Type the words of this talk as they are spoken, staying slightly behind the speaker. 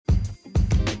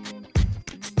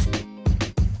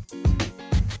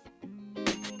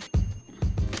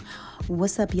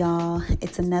What's up, y'all?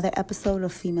 It's another episode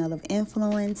of Female of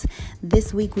Influence.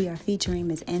 This week we are featuring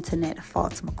Ms. Antoinette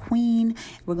Falls McQueen.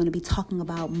 We're going to be talking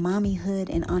about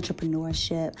mommyhood and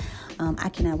entrepreneurship. I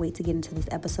cannot wait to get into this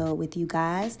episode with you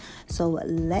guys. So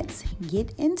let's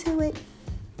get into it.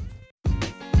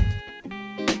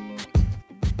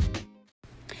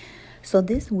 So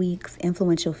this week's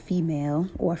influential female,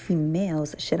 or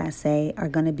females, should I say, are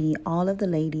going to be all of the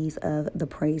ladies of the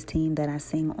praise team that I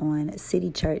sing on City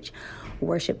Church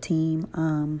worship team.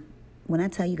 When I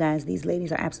tell you guys, these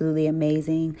ladies are absolutely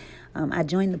amazing. I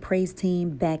joined the praise team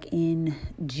back in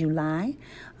July,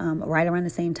 right around the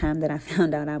same time that I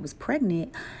found out I was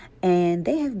pregnant. And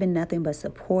they have been nothing but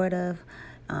supportive,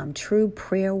 true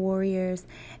prayer warriors.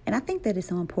 And I think that it's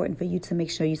so important for you to make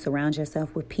sure you surround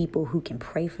yourself with people who can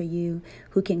pray for you,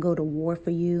 who can go to war for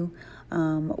you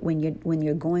when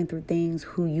you're going through things,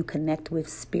 who you connect with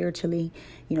spiritually,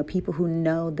 people who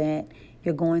know that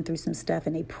you're going through some stuff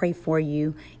and they pray for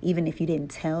you, even if you didn't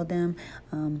tell them.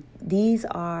 These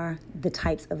are the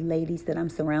types of ladies that I'm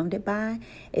surrounded by.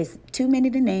 It's too many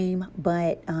to name,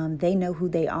 but they know who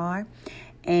they are.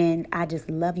 And I just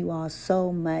love you all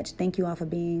so much. Thank you all for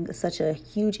being such a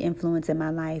huge influence in my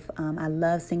life. I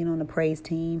love singing on the praise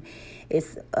team.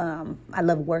 I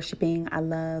love worshiping. I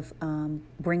love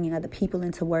bringing other people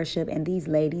into worship. And these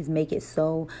ladies make it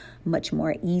so much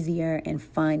more easier and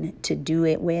fun to do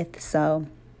it with. So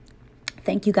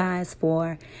thank you guys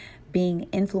for being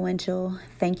influential.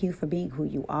 Thank you for being who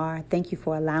you are. Thank you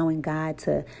for allowing God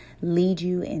to lead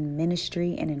you in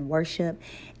ministry and in worship,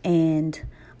 and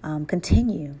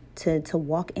continue to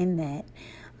walk in that.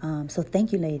 So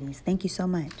thank you, ladies. Thank you so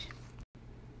much.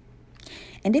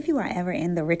 And if you are ever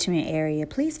in the Richmond area,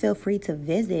 please feel free to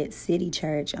visit City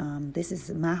Church. This is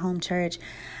my home church.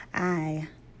 I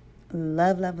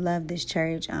love this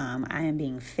church. I am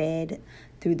being fed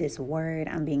through this word.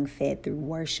 I'm being fed through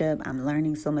worship. I'm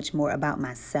learning so much more about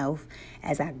myself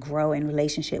as I grow in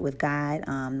relationship with God.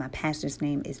 My pastor's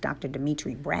name is Dr.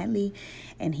 Dimitri Bradley,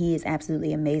 and he is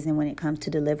absolutely amazing when it comes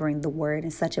to delivering the word in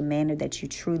such a manner that you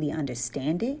truly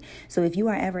understand it. So if you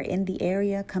are ever in the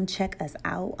area, come check us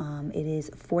out. It is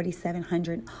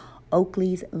 4700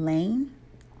 Oakley's Lane.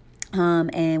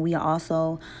 And we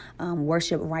also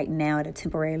worship right now at a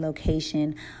temporary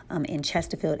location in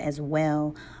Chesterfield as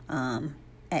well,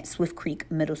 at Swift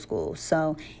Creek Middle School.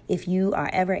 So if you are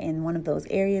ever in one of those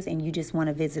areas and you just want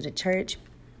to visit a church,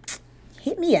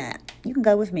 hit me up. You can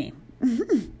go with me.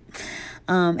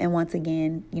 And once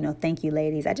again, thank you,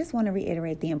 ladies. I just want to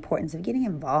reiterate the importance of getting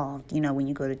involved, when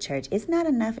you go to church. It's not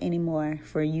enough anymore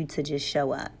for you to just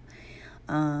show up.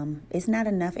 It's not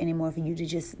enough anymore for you to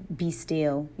just be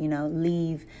still,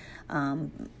 leave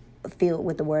filled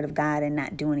with the word of God and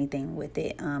not do anything with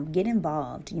it. Get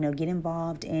involved, get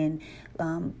involved in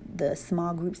the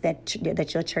small groups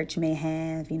that your church may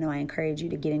have. I encourage you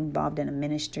to get involved in a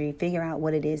ministry. Figure out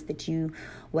what it is that you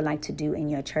would like to do in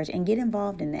your church and get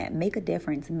involved in that. Make a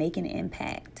difference, make an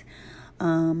impact.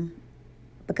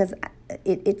 Because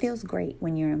it feels great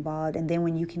when you're involved. And then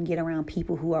when you can get around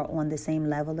people who are on the same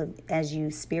level as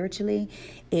you spiritually,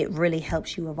 it really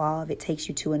helps you evolve. It takes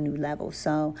you to a new level.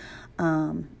 So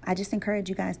I just encourage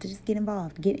you guys to just get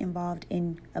involved. Get involved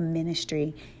in a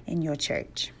ministry in your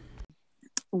church.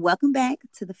 Welcome back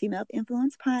to the Female of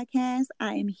Influence podcast.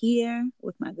 I am here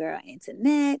with my girl,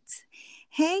 Antoinette.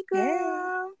 Hey,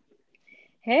 girl.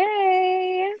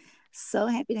 Hey. So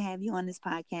happy to have you on this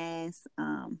podcast.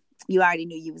 You already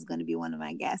knew you was going to be one of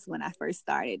my guests when I first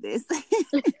started this.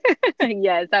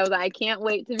 Yes, I can't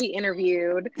wait to be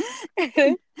interviewed.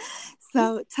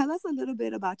 So tell us a little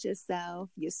bit about yourself,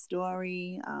 your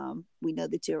story. We know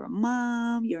that you're a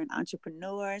mom, you're an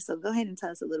entrepreneur. So go ahead and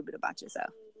tell us a little bit about yourself.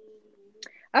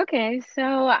 Okay, so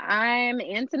I'm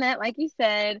Antoinette, like you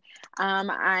said. I'm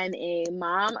a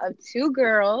mom of two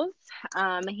girls,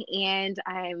 and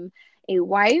I'm a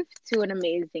wife to an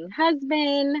amazing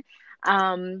husband.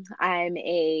 I'm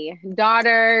a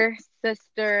daughter,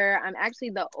 sister. I'm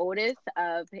actually the oldest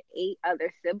of 8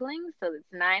 other siblings, so it's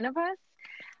 9 of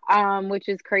us, which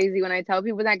is crazy when I tell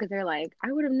people that, because they're like,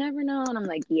 I would have never known. I'm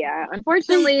like, yeah,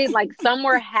 unfortunately, like some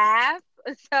were half.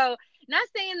 So not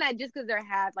saying that just because they're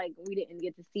half, like we didn't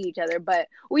get to see each other, but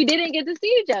we didn't get to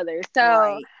see each other. So,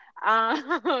 right.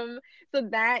 So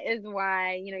that is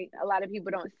why, a lot of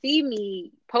people don't see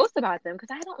me post about them because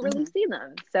I don't really see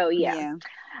them. So yeah.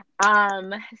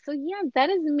 That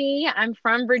is me. I'm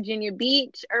from Virginia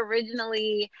Beach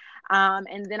originally.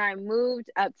 And then I moved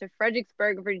up to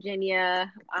Fredericksburg,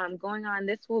 Virginia.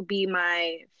 This will be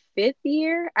my 5th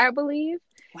year, I believe.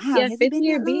 Wow. Yeah, 5th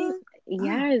year being.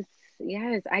 Yes.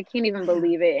 yes. I can't even Wow.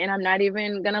 believe it. And I'm not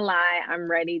even gonna lie, I'm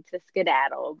ready to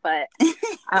skedaddle, but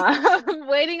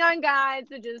waiting on God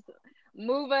to just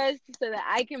move us so that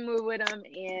I can move with him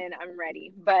and I'm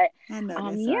ready. But I know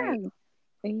that's yeah, right.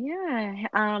 yeah.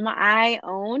 I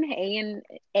own A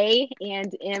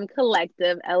and M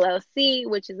Collective LLC,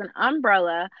 which is an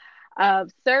umbrella of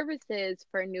services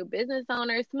for new business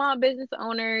owners, small business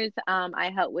owners.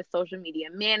 I help with social media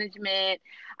management.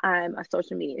 I'm a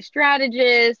social media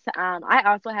strategist. I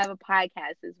also have a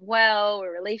podcast as well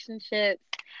with relationships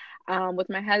with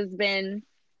my husband.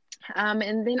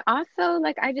 And then also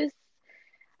like I'm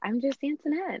just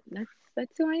Antoinette.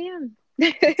 That's who I am.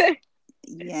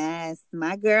 Yes,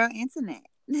 my girl, internet.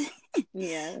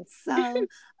 Yes. So,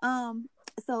 um,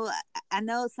 I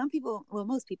know some people, well,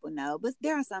 most people know, but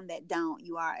there are some that don't.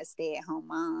 You are a stay-at-home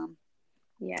mom.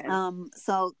 Yes.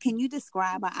 So can you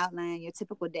describe or outline your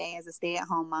typical day as a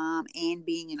stay-at-home mom and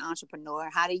being an entrepreneur?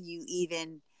 How do you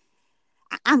even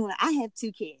I have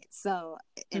two kids, so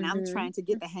and I'm Mm-hmm. trying to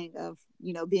get the hang of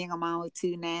being a mom of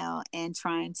two now and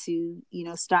trying to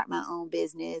start my own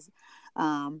business,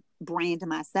 brand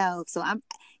myself. So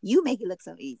you make it look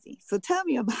so easy. So tell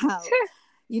me about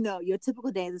your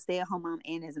typical day as a stay-at-home mom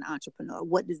and as an entrepreneur.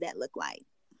 What does that look like?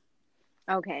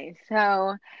 Okay,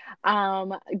 so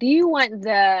do you want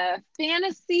the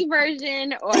fantasy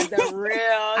version or the real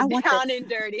I want the down and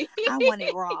dirty? I want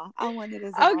it raw. I want it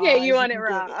as Okay, raw you as you want it can give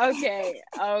raw. it. Okay,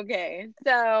 okay.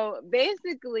 So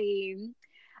basically,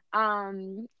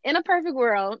 in a perfect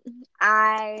world,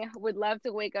 I would love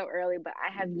to wake up early, but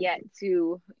I have yet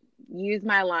to use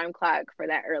my alarm clock for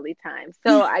that early time.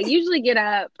 So I usually get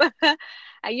up.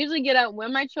 I usually get up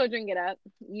when my children get up.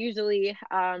 Usually,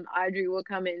 Audrey will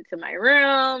come into my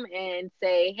room and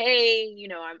say, "Hey,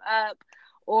 I'm up."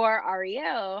 Or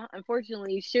Ariel,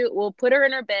 unfortunately, she will put her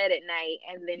in her bed at night,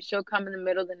 and then she'll come in the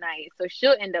middle of the night, so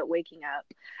she'll end up waking up.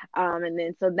 And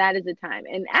then so that is the time.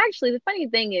 And actually, the funny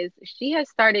thing is, she has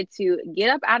started to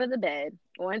get up out of the bed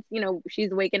once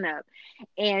she's waking up,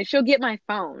 and she'll get my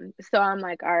phone. So I'm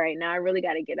like, all right, now I really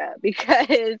got to get up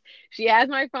because she has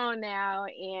my phone now,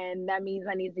 and that means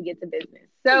I need to get to business.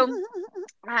 So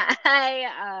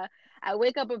I we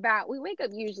wake up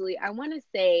usually, I want to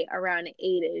say around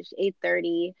 8ish,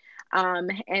 8:30.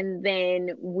 And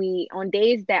then we on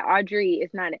days that Audrey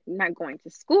is not going to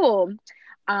school,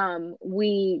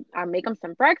 we make them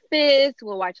some breakfast,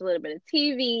 we'll watch a little bit of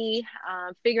TV,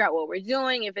 figure out what we're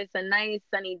doing. If it's a nice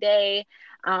sunny day,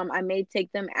 I may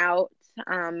take them out.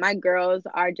 My girls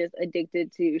are just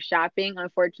addicted to shopping,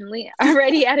 unfortunately,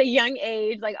 already at a young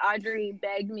age. Like Audrey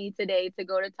begged me today to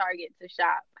go to Target to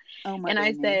shop. Oh my And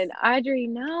I goodness. said, Audrey,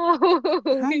 no,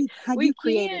 How we you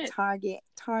created can't.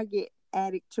 target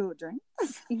addict children.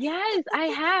 Yes, I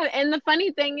have. And the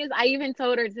funny thing is, I even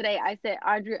told her today, I said,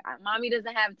 Audrey, mommy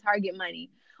doesn't have Target money.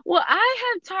 Well,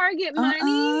 I have Target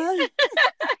money. Uh-uh.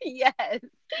 Yes.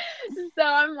 So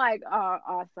I'm like, oh,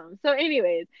 awesome. So,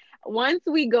 anyways, once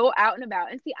we go out and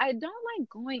about, and see, I don't like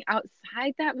going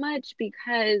outside that much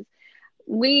because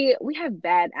we have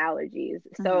bad allergies.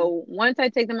 Uh-huh. So once I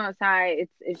take them outside,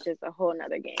 it's just a whole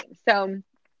nother game. So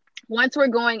once we're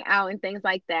going out and things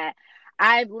like that,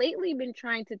 I've lately been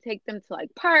trying to take them to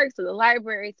like parks or the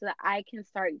library so that I can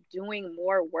start doing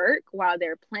more work while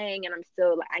they're playing, and I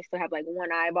still have like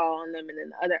one eyeball on them and then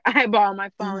the other eyeball on my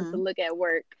phone to Uh-huh. look at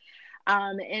work.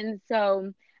 And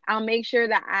so I'll make sure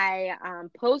that I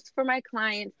post for my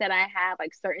clients that I have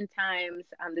like certain times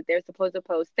that they're supposed to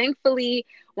post. Thankfully,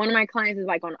 one of my clients is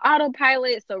like on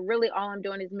autopilot. So really all I'm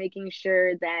doing is making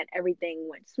sure that everything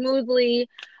went smoothly.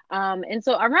 And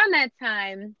so around that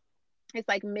time, it's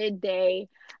like midday.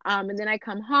 And then I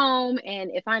come home,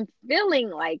 and if I'm feeling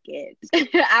like it,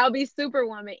 I'll be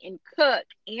superwoman and cook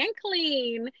and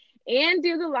clean and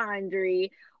do the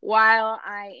laundry while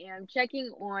I am checking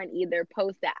on either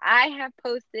posts that I have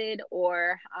posted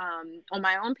or on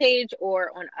my own page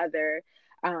or on other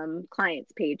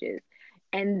clients' pages.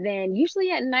 And then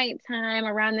usually at nighttime,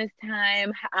 around this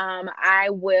time, I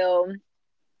will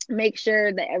make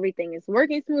sure that everything is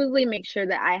working smoothly, make sure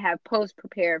that I have posts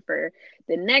prepared for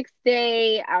the next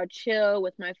day. I'll chill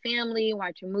with my family,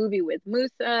 watch a movie with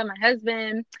Musa, my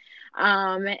husband.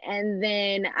 And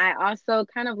then I also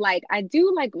kind of like, I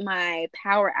do like my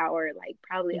power hour, like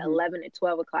probably Mm-hmm. 11 to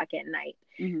 12 o'clock at night.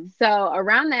 Mm-hmm. So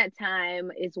around that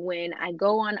time is when I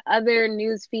go on other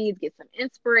news feeds, get some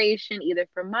inspiration either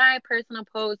for my personal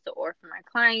posts or for my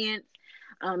clients.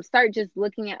 Start just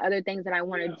looking at other things that I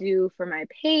want to do for my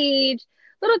page.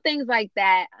 Little things like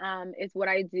that is what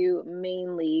I do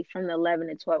mainly from the 11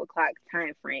 to 12 o'clock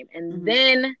time frame. And Mm-hmm.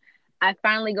 then I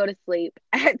finally go to sleep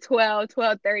at 12,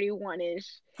 12:31 ish.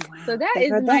 So Wow. that That is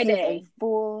girl, my that is a day.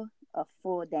 full a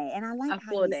full day. And I like A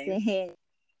how full day.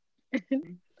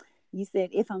 you said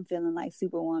if I'm feeling like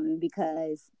Superwoman,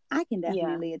 because I can Yeah.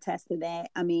 definitely attest to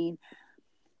that. I mean,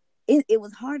 it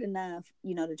was hard enough,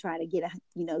 to try to get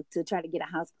a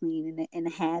house clean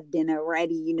and have dinner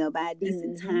ready, by a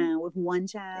decent Mm-hmm. time with one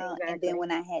child. And then Exactly.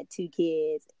 when I had two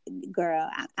kids, girl,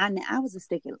 I was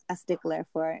a stickler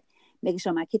for making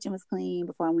sure my kitchen was clean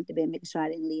before I went to bed, making sure I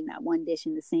didn't leave not one dish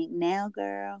in the sink. Now,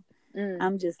 girl, Mm.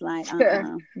 I'm just like,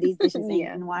 these dishes ain't Yeah.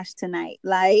 getting washed tonight.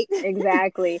 Like,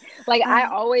 Exactly. Like I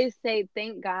uh, always say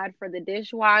thank God for the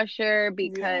dishwasher yeah,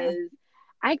 because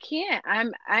I can't.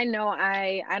 I know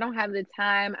I don't have the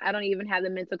time. I don't even have the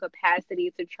mental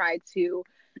capacity to try to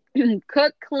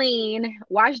cook, clean,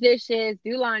 wash dishes,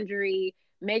 do laundry,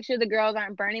 make sure the girls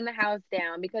aren't burning the house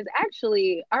down because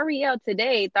actually Ariel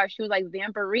today thought she was like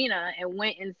Vampirina and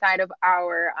went inside of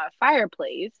our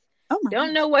fireplace. oh my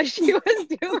Don't know gosh. what she was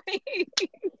doing.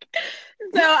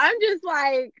 So I'm just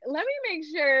like, let me make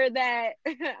sure that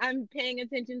I'm paying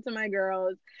attention to my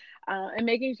girls and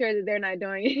making sure that they're not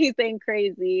doing anything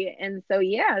crazy. And so,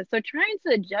 yeah, so trying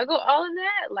to juggle all of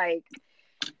that, like,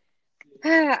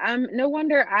 I'm no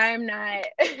wonder I'm not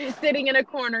sitting in a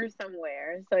corner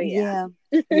somewhere. So, yeah.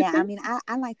 Yeah. Yeah. I mean,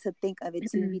 I like to think of it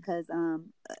too because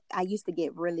I used to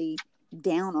get really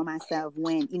down on myself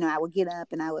when, I would get up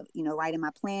and I would, write in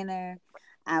my planner.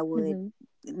 I would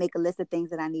Hmm. make a list of things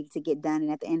that I needed to get done.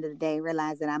 And at the end of the day,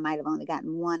 realize that I might have only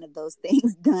gotten one of those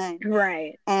things done.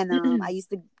 Right. And I used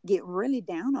to get really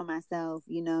down on myself,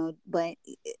 but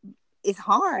it's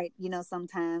hard,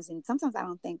 sometimes. And sometimes I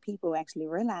don't think people actually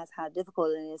realize how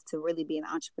difficult it is to really be an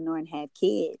entrepreneur and have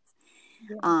kids,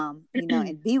 Yeah.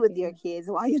 and be with your Yeah. kids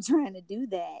while you're trying to do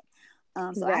that.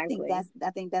 So Exactly.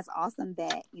 I think that's awesome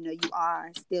that, you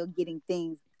are still getting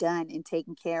things done and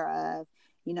taken care of,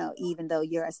 even though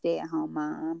you're a stay-at-home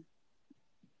mom.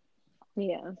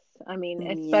 Yes. I mean,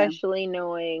 Yeah. especially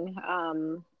knowing,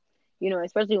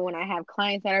 especially when I have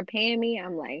clients that are paying me,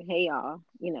 I'm like, hey, y'all,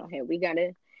 hey, we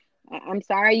gotta. I'm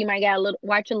sorry, you might gotta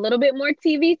watch a little bit more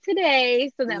TV today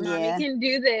so that mommy Yeah. can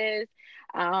do this.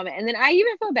 And then I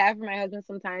even feel bad for my husband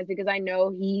sometimes because I know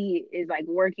he is like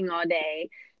working all day.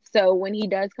 So when he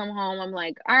does come home, I'm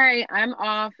like, all right, I'm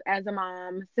off as a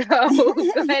mom. So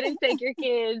go ahead and take your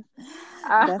kids.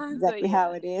 That's So exactly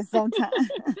how yeah. it is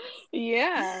sometimes.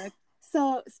 Yeah.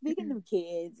 So speaking of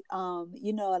kids, a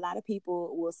lot of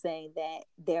people will say that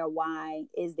their why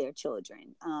is their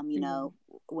children. Hmm.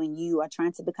 When you are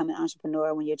trying to become an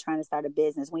entrepreneur, when you're trying to start a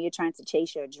business, when you're trying to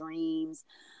chase your dreams,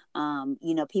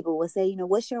 people will say,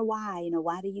 what's your why?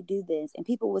 Why do you do this? And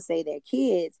people will say their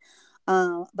kids.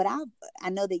 But I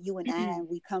know that you and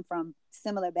we come from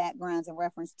similar backgrounds in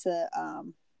reference to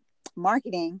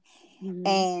marketing, Hmm.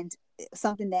 and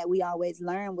something that we always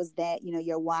learned was that,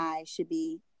 your why should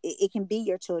be, it can be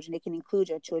your children, it can include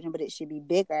your children, but it should be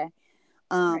bigger.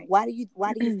 Right. Why do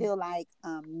you feel like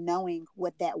knowing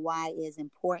what that why is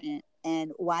important,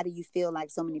 and why do you feel like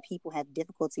so many people have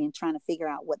difficulty in trying to figure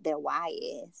out what their why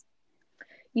is?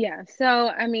 Yeah. So,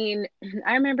 I mean,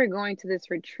 I remember going to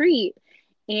this retreat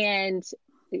and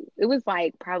it was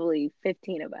like probably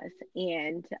 15 of us.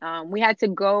 And we had to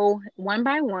go one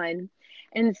by one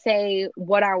and say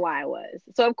what our why was.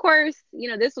 So, of course,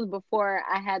 this was before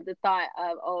I had the thought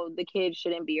of, oh, the kids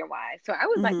shouldn't be your why. So I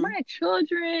was like, Mm-hmm. my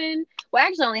children. Well, I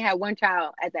actually only had one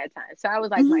child at that time. So I was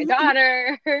like, my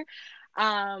daughter.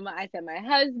 I said, my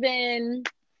husband.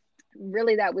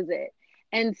 Really, that was it.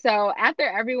 And so after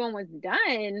everyone was done,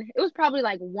 it was probably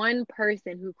like one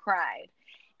person who cried.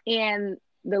 And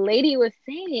the lady was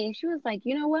saying, she was like,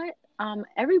 you know what?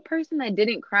 Every person that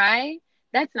didn't cry,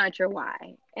 that's not your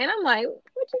why. And I'm like,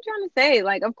 what you trying to say?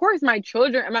 Like, of course, my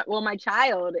children, my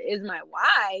child is my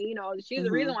why. She's the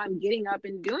Mm-hmm. reason why I'm getting up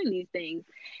and doing these things.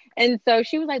 And so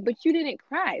she was like, but you didn't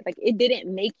cry. Like, it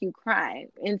didn't make you cry.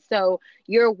 And so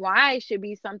your why should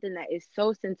be something that is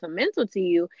so sentimental to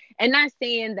you. And not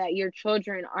saying that your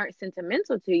children aren't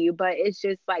sentimental to you, but it's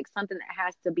just like something that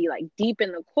has to be like deep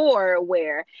in the core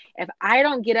where if I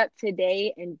don't get up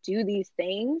today and do these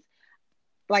things,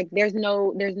 like there's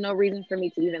no reason for me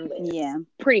to even live. Yeah.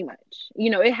 Pretty much.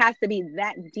 It has to be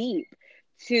that deep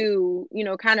to,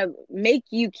 kind of make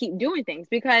you keep doing things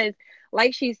because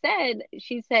like she said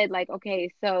like, okay,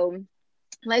 so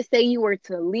let's say you were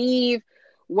to leave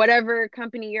whatever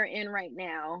company you're in right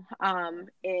now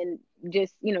and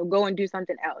just go and do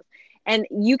something else, and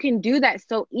you can do that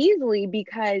so easily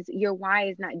because your why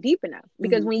is not deep enough.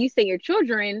 Because Mm-hmm. when you say your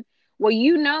children, well,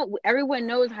 everyone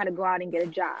knows how to go out and get a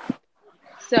job,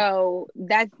 so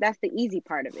that's the easy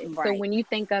part of it. So Right. when you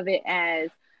think of it as,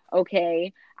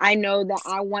 Okay. I know that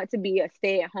I want to be a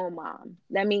stay-at-home mom.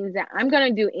 That means that I'm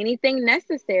going to do anything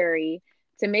necessary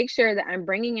to make sure that I'm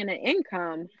bringing in an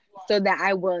income so that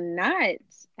I will not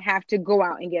have to go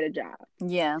out and get a job.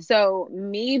 Yeah. So,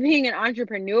 me being an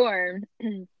entrepreneur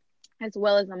as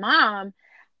well as a mom,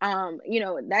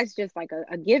 that's just like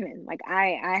a given. Like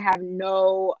I have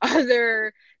no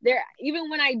other there. Even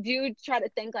when I do try to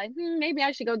think like, maybe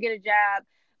I should go get a job,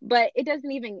 but it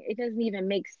doesn't even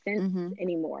make sense Mm-hmm.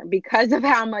 anymore because of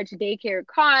how much daycare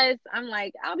costs. I'm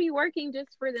like, I'll be working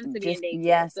just for them to be in Just, daycare,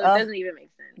 yes. so it Oh, doesn't even make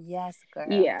sense. yes, girl.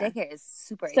 Yeah. Daycare is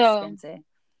super So expensive.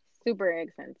 super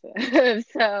expensive.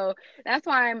 So that's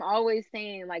why I'm always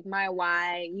saying like my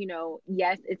why,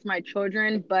 yes, it's my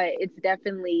children, but it's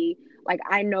definitely like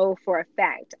I know for a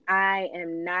fact I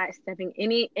am not stepping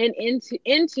into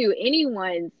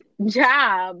anyone's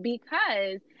job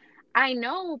because I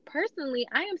know personally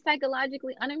I am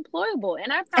psychologically unemployable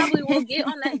and I probably will get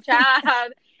on that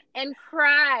job and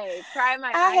cry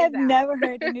my I eyes have out. never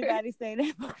heard anybody say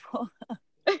that before.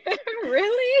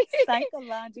 Really?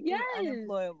 Psychologically Yes.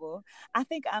 unemployable. I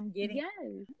think I'm getting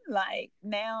Yes. like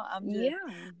now Yeah.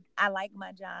 I like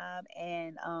my job,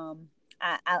 and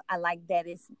I like that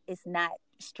it's not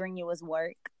strenuous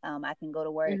work. I can go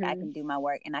to work, I Mhm. can do my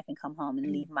work, and I can come home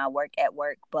and leave my work at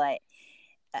work. But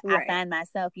I Right. find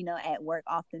myself, at work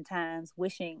oftentimes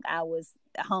wishing I was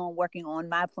home working on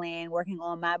my plan, working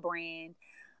on my brand,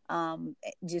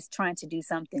 just trying to do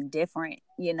something different.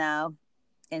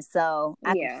 And so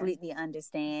I Yeah. completely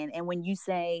understand. And when you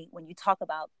talk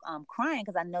about crying,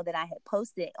 because I know that I had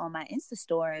posted on my Insta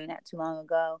story not too long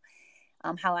ago,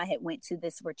 how I had went to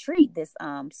this retreat, this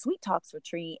Sweet Talks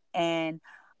retreat, and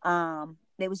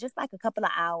it was just like a couple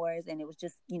of hours, and it was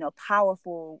just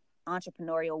powerful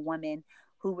entrepreneurial women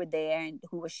who were there and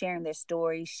who were sharing their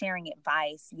stories, sharing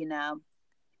advice.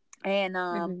 And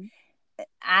Mhm.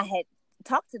 I had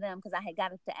talked to them because I had got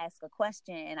to ask a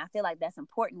question, and I feel like that's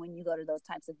important when you go to those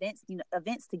types of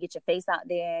events to get your face out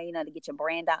there, to get your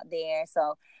brand out there.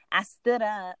 So I stood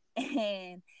up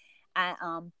and I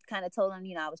kind of told them,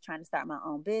 I was trying to start my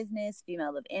own business,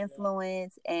 Female of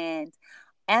Influence, and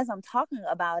as I'm talking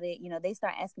about it, they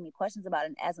start asking me questions about it.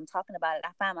 And as I'm talking about it,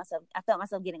 I felt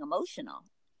myself getting emotional.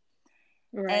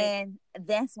 Right. And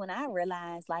that's when I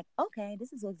realized, like, okay,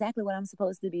 this is exactly what I'm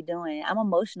supposed to be doing. I'm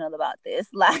emotional about this.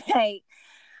 Like,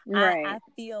 Right. I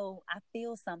feel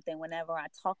something whenever I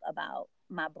talk about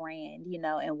my brand,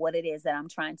 and what it is that I'm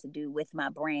trying to do with my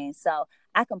brand. So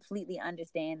I completely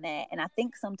understand that. And I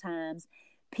think sometimes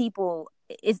people,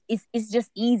 it's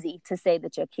just easy to say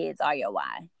that your kids are your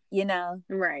why.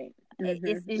 Right. It's, Mhm.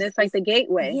 it's, It's like it's the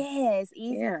gateway. yeah,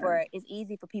 Yeah. it's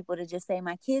easy for people to just say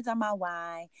my kids are my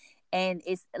why, and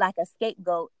it's like a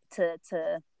scapegoat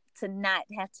to not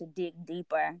have to dig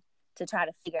deeper to try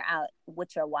to figure out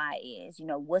what your why is.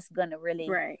 What's gonna really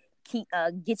Right.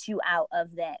 get you out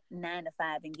of that 9 to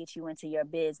 5 and get you into your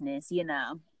business.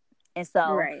 And so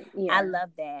Right. I Yeah.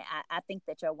 love that. I think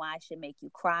that your why should make you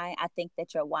cry. I think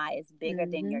that your why is bigger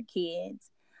than your Mhm.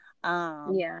 kids.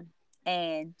 Um, Yeah.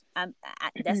 and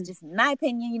that's just my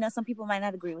opinion. Some people might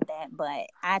not agree with that, but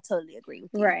I totally agree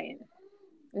with you. Right.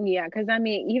 Yeah, because I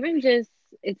mean, even just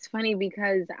it's funny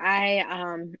because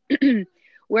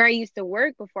where I used to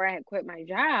work before I had quit my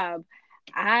job,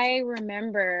 I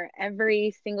remember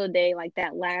every single day, like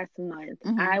that last month,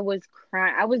 Mm-hmm. I was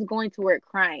crying. I was going to work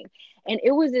crying, and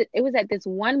it was at this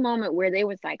one moment where they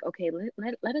was like, okay,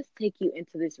 let us take you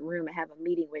into this room and have a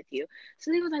meeting with you.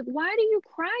 So they was like, why do you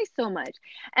cry so much?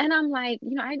 And I'm like,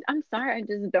 I'm sorry, I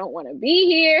just don't want to be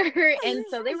here. And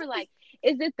so they were like,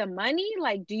 is it the money?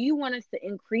 Like, do you want us to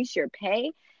increase your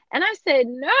pay? And I said,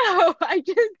 no, I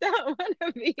just don't want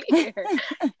to be here.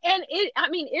 And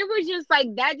it was just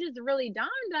like that just really dawned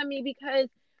on me because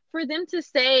for them to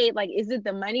say, like, is it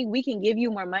the money? We can give you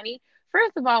more money.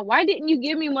 First of all, why didn't you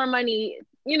give me more money,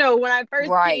 when I first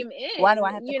Right. came Why do in,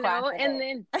 I have to cry for and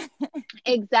that? then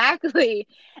exactly.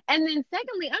 And then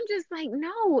secondly, I'm just like,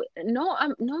 no,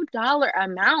 no, no dollar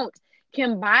amount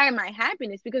can buy my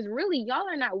happiness because really y'all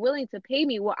are not willing to pay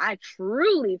me what I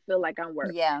truly feel like I'm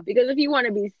worth. Yeah. Because if you want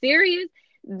to be serious,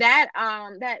 that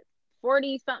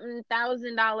 40 something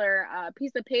 $1,000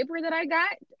 piece of paper that I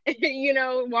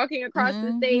got, walking across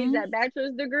the stage, Mm-hmm. that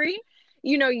bachelor's degree,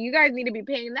 you guys need to be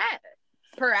paying that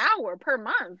per hour, per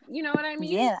month. You know what I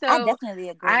mean? Yeah, I So definitely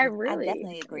I agree. I really,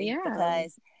 definitely agree yeah.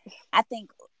 because I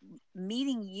think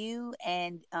meeting you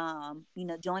and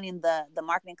joining the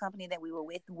marketing company that we were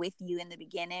with you in the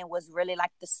beginning was really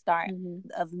like the start Hmm.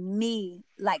 of me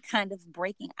like kind of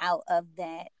breaking out of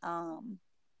that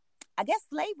I guess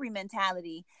slavery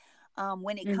mentality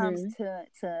when it comes Hmm.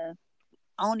 to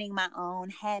owning my own,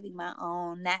 having my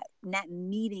own, not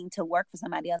needing to work for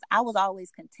somebody else. I was always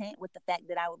content with the fact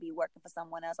that I would be working for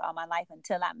someone else all my life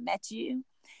until I met you.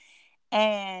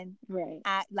 And Right.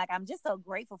 I'm just so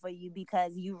grateful for you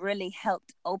because you really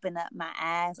helped open up my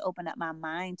eyes, open up my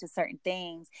mind to certain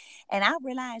things. And I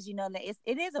realized, that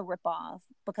it is a ripoff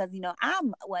because,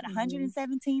 I'm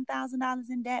 $117,000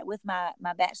 in debt with my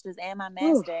bachelor's and my Ooh,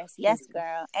 master's. Yes, Jesus.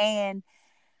 girl. And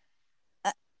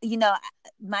you know,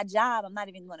 my job, I'm not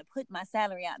even going to put my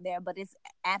salary out there, but it's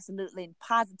absolutely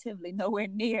positively nowhere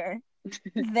near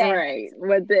that. Right.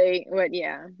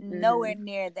 Yeah. Nowhere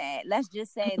near that. Let's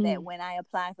just say that when I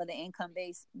apply for the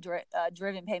income-based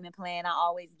driven payment plan, I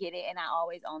always get it, and I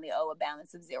always only owe a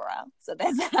balance of 0. So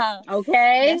that's how.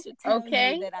 Okay. That should tell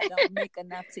you that I don't make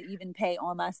enough to even pay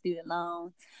on my student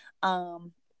loan.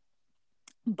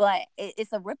 But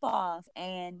it's a ripoff,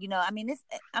 and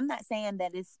I'm not saying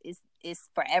that it's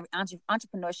for every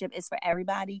entrepreneurship is for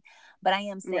everybody, but I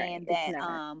am saying Right.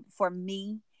 that for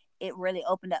me, it really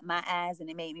opened up my eyes and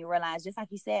it made me realize, just like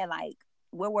you said, like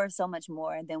we're worth so much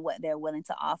more than what they're willing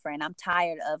to offer, and I'm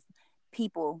tired of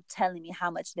people telling me how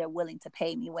much they're willing to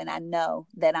pay me when I know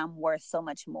that I'm worth so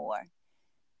much more.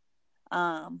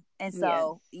 And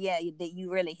so Yes. that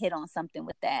you really hit on something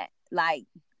with that, like.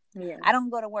 Yeah. I don't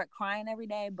go to work crying every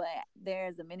day, but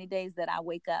there's many days that I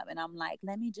wake up and I'm like,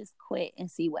 let me just quit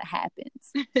and see what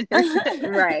happens.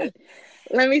 Right.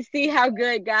 Let me see how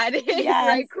good God is. Yes,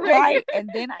 right quick. right. And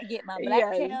then I get my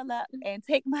black tail up and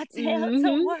take my tail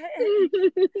to work.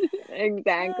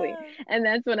 Exactly. And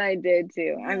that's what I did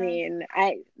too. Yes. I mean,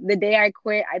 the day I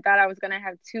quit, I thought I was gonna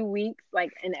have 2 weeks,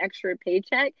 like an extra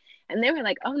paycheck. And they were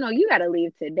like, oh no, you gotta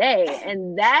leave today.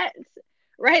 And that's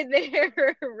right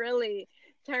there really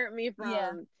turned me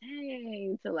from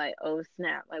dang to like, oh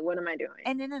snap, like what am I doing?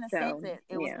 And then in a sense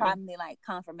it was probably like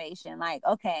confirmation, like,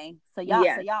 okay, so y'all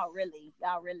really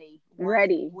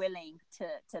ready, willing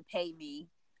to pay me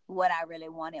what I really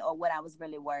wanted or what I was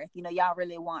really worth. Y'all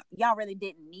really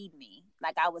didn't need me.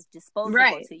 Like I was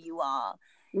disposable to you all.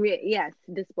 Yes,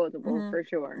 disposable for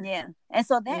sure. Yeah. And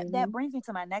so that brings me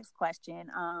to my next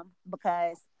question,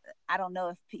 because I don't know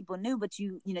if people knew, but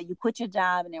you quit your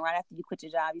job, and then right after you quit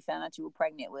your job, you found out you were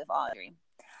pregnant with Audrey.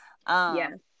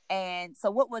 Yes. And so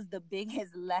what was the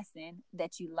biggest lesson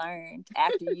that you learned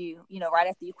after right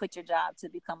after you quit your job to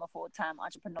become a full-time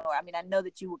entrepreneur? I mean, I know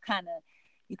that you kind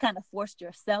of forced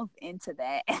yourself into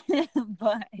that,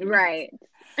 but right.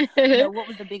 What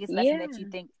was the biggest lesson that you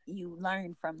think you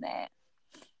learned from that?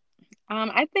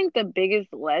 I think the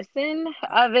biggest lesson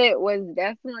of it was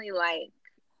definitely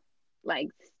like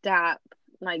stop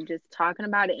like just talking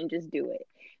about it and just do it.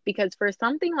 Because for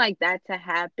something like that to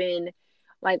happen,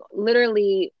 like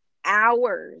literally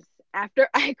hours after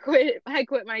I quit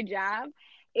my job,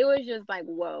 it was just like,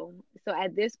 whoa. So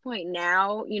at this point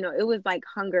now, it was like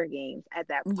Hunger Games at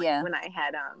that point when I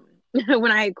had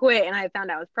when I had quit and I found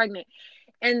out I was pregnant.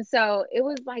 And so it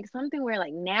was like something where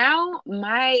like now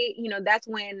that's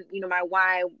when, my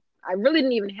why, I really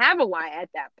didn't even have a why at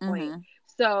that point.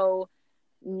 So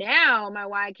now my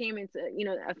why came into,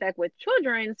 effect with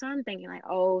children. So I'm thinking like,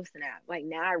 oh snap, like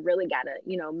now I really gotta,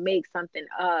 make something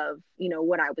of,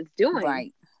 what I was doing.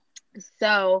 Right.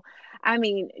 So, I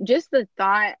mean, just the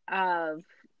thought of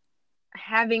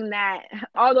having that,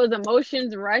 all those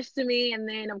emotions rush to me. And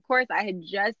then of course I had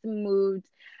just moved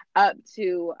up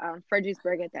to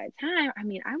Fredericksburg at that time. I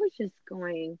mean, I was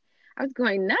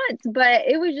going nuts, but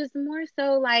it was just more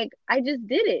so like I just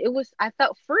did it. I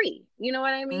felt free. You know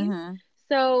what I mean?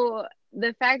 So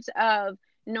the fact of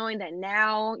knowing that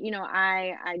now,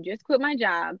 I just quit my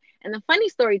job. And the funny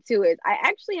story too is I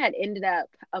actually had ended up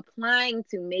applying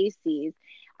to Macy's.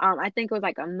 I think it was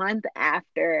like a month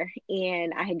after,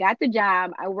 and I had got the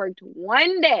job. I worked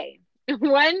one day, and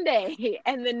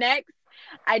the next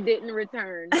I didn't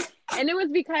return. And it was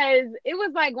because it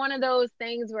was like one of those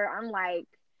things where I'm like,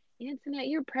 Antoinette,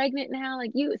 you're pregnant now.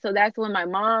 Like so that's when my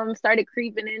mom started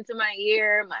creeping into my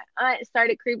ear. My aunt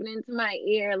started creeping into my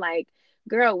ear. Like,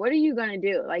 girl, what are you going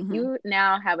to do? Like you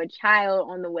now have a child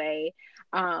on the way.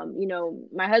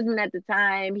 My husband at the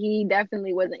time, he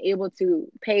definitely wasn't able to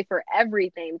pay for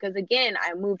everything because again,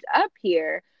 I moved up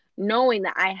here knowing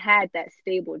that I had that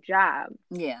stable job.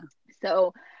 Yeah.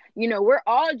 So, we're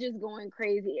all just going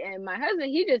crazy. And my husband,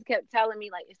 he just kept telling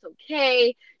me like, it's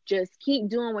okay. Just keep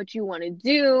doing what you want to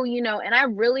do, and I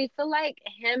really feel like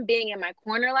him being in my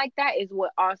corner like that is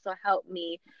what also helped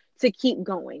me to keep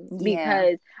going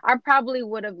because I probably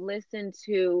would have listened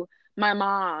to my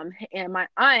mom and my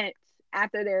aunt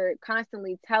after they're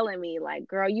constantly telling me like,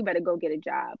 girl, you better go get a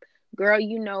job. Girl,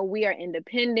 we are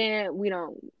independent. We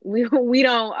don't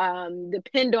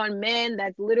depend on men.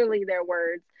 That's literally their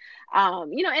words.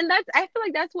 And I feel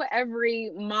like that's what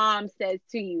every mom says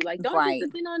to you. Like, don't just Right.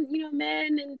 depend on,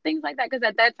 men and things like that. Because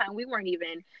at that time we weren't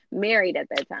even married at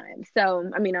that time.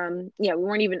 So I mean, yeah, we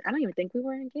weren't even, I don't even think we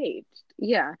were engaged.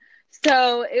 Yeah.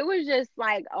 So it was just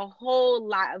like a whole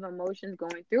lot of emotions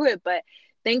going through it. But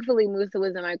thankfully Musa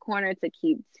was in my corner to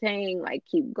keep saying, like,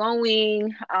 keep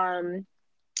going.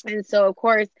 And so of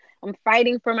course I'm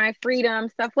fighting for my freedom,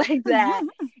 stuff like that.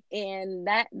 And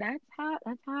that's how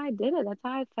I did it. That's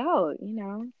how I felt.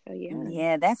 So yeah.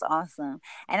 Yeah, that's awesome.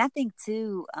 And I think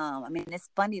too, I mean, it's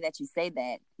funny that you say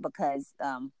that because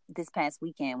this past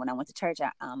weekend when I went to church,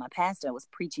 my pastor was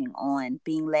preaching on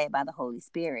being led by the Holy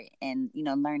Spirit and,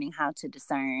 learning how to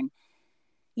discern,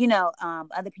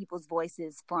 other people's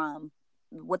voices from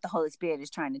what the Holy Spirit is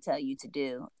trying to tell you to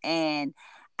do. And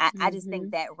I just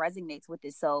think that resonates with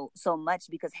it so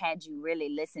much, because had you really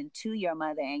listened to your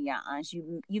mother and your aunts,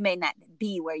 you may not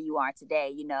be where you are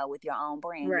today, with your own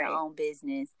brand, your Right. own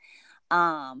business.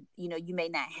 You may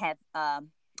not have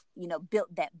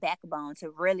built that backbone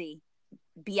to really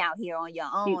be out here on your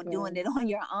own, doing it on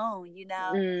your own,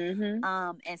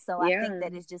 and so I think Yeah.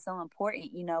 that it's just so important,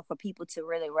 for people to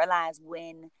really realize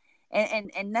when.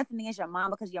 And nothing against your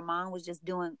mom, because your mom was just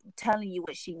telling you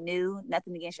what she knew.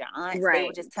 Nothing against your aunts. They were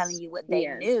Right. just telling you what they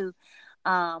Yes. knew.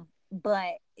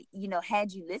 But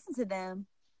had you listened to them,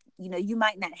 you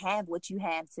might not have what you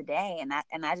have today.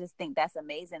 And I just think that's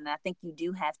amazing. And I think you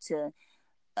do have to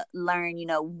learn,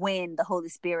 when the Holy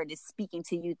Spirit is speaking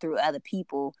to you through other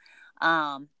people,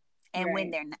 and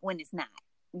Right. when it's not,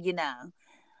 you know.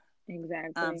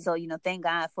 Exactly. So thank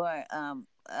God for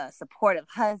a supportive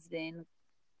husband.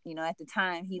 At the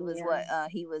time he was Yeah.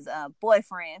 he was a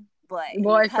boyfriend, but he's husband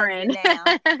Boyfriend.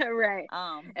 now. Right.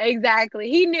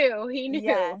 Exactly. He knew.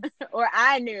 Yes. Or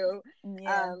I knew.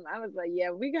 Yeah. I was like,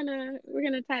 yeah, we're gonna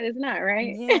tie this knot,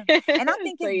 right? Yeah. And I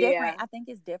think So it's different. yeah. I think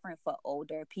it's different for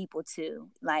older people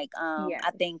too. Like, Yeah. I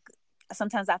think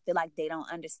sometimes I feel like they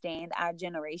don't understand our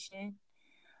generation,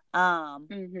 Hmm.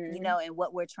 and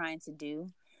what we're trying to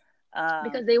do.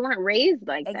 Because they weren't raised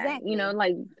like that. Exactly.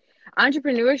 Like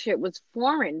entrepreneurship was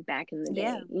foreign back in the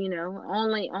Yeah. day.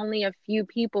 Only a few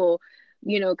people,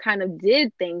 kind of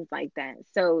did things like that.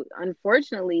 So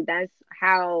unfortunately, that's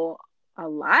how a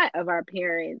lot of our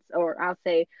parents, or I'll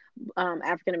say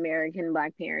African American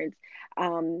Black parents,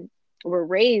 um, were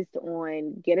raised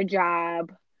on: get a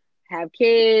job, have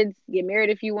kids, get married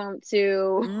if you want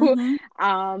to,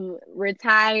 Mm-hmm.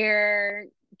 retire,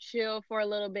 chill for a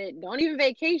little bit. Don't even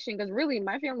vacation, because really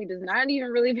my family does not even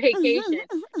really vacation.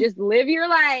 Just live your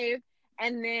life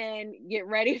and then get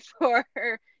ready for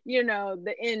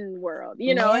the end world,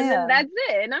 and then Yeah. that's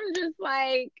it. And I'm just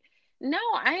like, no,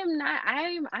 I am not.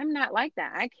 I'm not like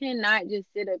that. I cannot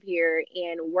just sit up here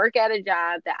and work at a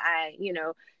job that I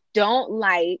don't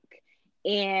like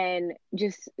and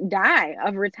just die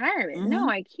of retirement. No, Mm-hmm.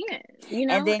 I can't.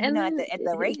 And then And at then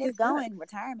the rate it it's just sucks. going,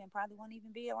 retirement probably won't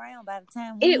even be around by the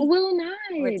time It we will not.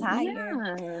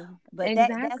 retire. Yeah, But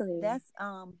exactly. that's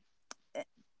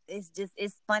it's just,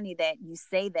 it's funny that you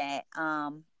say that.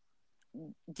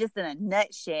 Just in a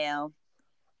nutshell,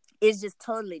 it's just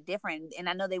totally different. And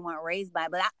I know they weren't raised by,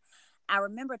 but I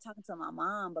remember talking to my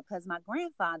mom, because my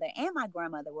grandfather and my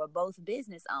grandmother were both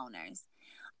business owners.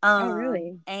 Oh,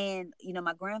 really? And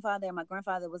my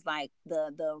grandfather was like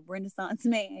the Renaissance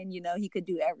man. He could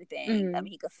do everything. I Hmm.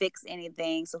 mean, he could fix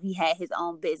anything. So he had his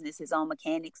own business, his own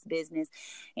mechanics business,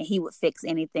 and he would fix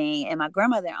anything. And my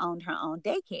grandmother owned her own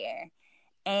daycare.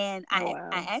 And Oh, I wow.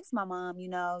 asked my mom,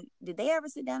 did they ever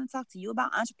sit down and talk to you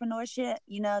about entrepreneurship?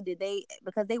 Did they,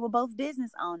 because they were both business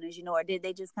owners, or did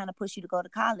they just kind of push you to go to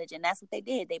college? And that's what they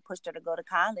did. They pushed her to go to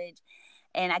college.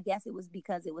 And I guess it was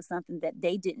because it was something that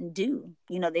they didn't do.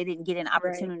 They didn't get an Right.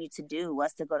 opportunity to do,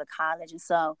 was to go to college. And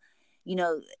so, you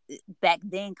know, back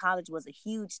then college was a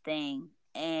huge thing.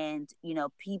 And,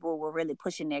 people were really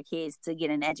pushing their kids to get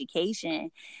an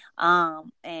education.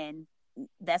 And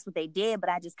that's what they did. But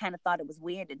I just kind of thought it was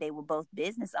weird that they were both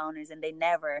business owners and they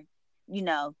never,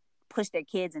 pushed their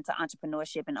kids into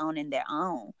entrepreneurship and owning their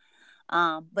own.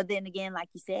 But then again, like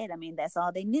you said, I mean, that's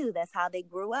all they knew. That's how they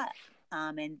grew up.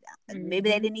 And maybe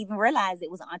they Hmm. didn't even realize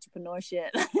it was entrepreneurship,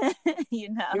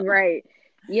 Right.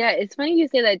 Yeah, it's funny you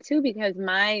say that too, because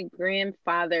my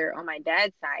grandfather on my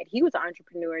dad's side, he was an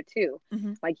entrepreneur too.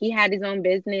 Mm-hmm. Like he had his own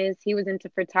business. He was into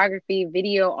photography,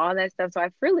 video, all that stuff. So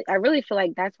I really feel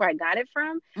like that's where I got it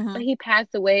from. But Mm-hmm. he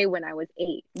passed away when I was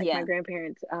 8. Like my Yeah.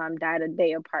 grandparents died a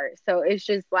day apart. So it's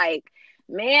just like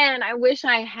man, I wish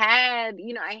I had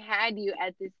you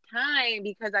at this time,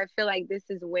 because I feel like this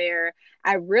is where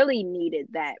I really needed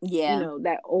that, Yeah.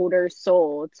 that older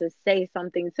soul to say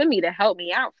something to me to help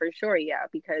me out for sure. Yeah,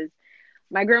 because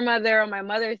my grandmother on my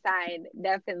mother's side,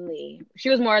 definitely, she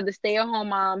was more of the stay-at-home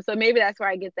mom, so maybe that's where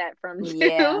I get that from too.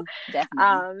 Yeah,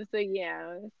 definitely.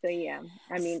 So yeah.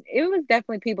 I mean, it was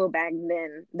definitely people back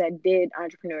then that did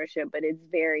entrepreneurship, but it's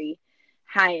very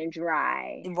high and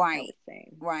dry, I Right. would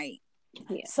say. Right.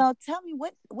 Yeah. So tell me,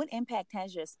 what impact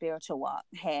has your spiritual walk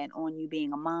had on you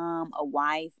being a mom, a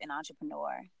wife, an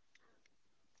entrepreneur?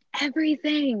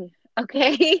 Everything.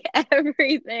 Okay.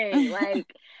 Everything.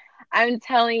 Like, I'm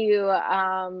telling you,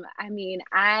 I mean,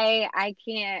 I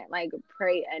can't like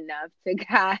pray enough to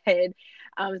God.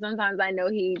 Sometimes I know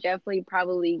he definitely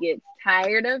probably gets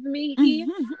tired of me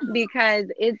because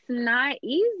it's not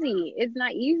easy. It's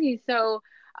not easy. So,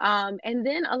 and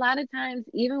then a lot of times,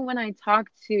 even when I talk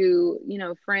to,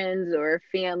 friends or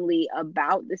family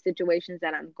about the situations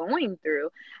that I'm going through,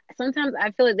 sometimes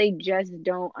I feel like they just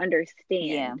don't Yeah.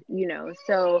 understand.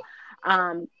 So,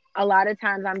 a lot of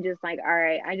times I'm just like, all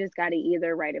right, I just got to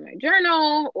either write in my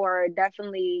journal or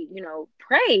definitely,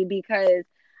 pray, because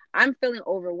I'm feeling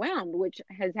overwhelmed, which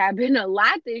has happened a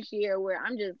lot this year, where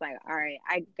I'm just like, all right,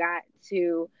 I got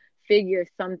to figure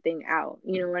something out.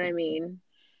 You know what I mean?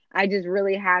 I just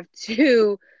really have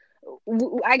to.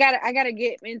 I gotta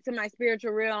get into my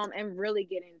spiritual realm and really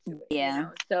get into it.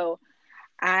 Yeah. So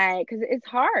because it's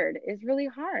hard. It's really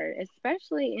hard,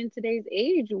 especially in today's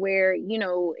age where,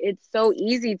 it's so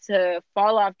easy to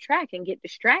fall off track and get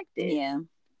distracted. Yeah.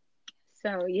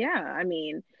 So, yeah, I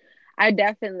mean, I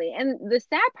definitely, and the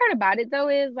sad part about it though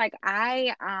is like,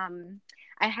 I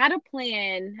had a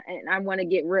plan, and I want to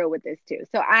get real with this too.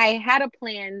 So I had a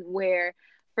plan where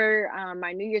for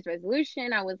my New Year's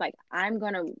resolution, I was like, I'm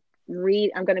going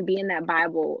to be in that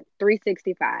Bible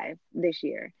 365 this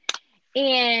year.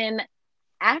 And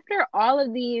after all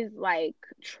of these like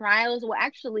trials, well,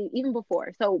 actually, even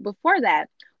before, so before that,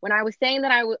 when I was saying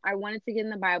that I wanted to get in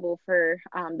the Bible for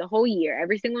the whole year,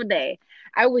 every single day,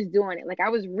 I was doing it. Like, I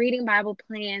was reading Bible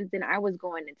plans, and I was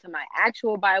going into my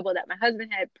actual Bible that my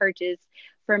husband had purchased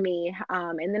for me.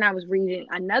 And then I was reading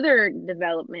another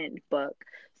development book.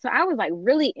 So I was like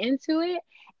really into it.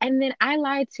 And then I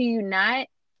lied to you not,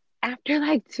 after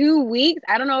like 2 weeks,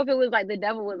 I don't know if it was like the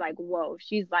devil was like, whoa,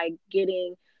 she's like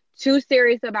getting too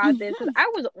serious about this. Because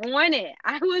I was on it.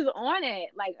 I was on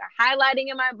it, like highlighting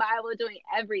in my Bible, doing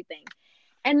everything.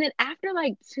 And then after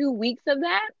like 2 weeks of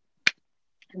that,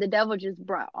 the devil just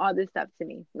brought all this stuff to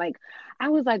me. Like, I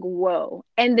was like, whoa.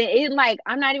 And then it, like,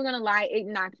 I'm not even gonna lie, it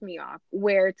knocked me off.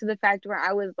 Where to the fact where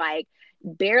I was like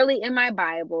barely in my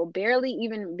Bible, barely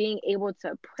even being able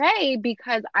to pray,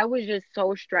 because I was just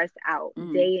so stressed out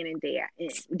Mm. day in and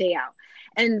day out.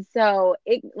 And so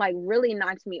it like really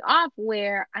knocked me off,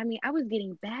 where I mean, I was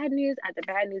getting bad news at the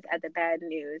bad news at the bad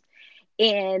news.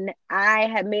 And I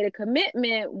had made a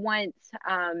commitment once,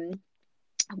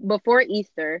 before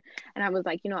Easter, and I was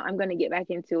like, I'm going to get back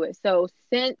into it. So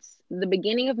since the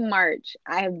beginning of March,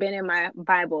 I have been in my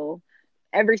Bible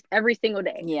every single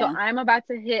day. So Yeah. I'm about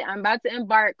to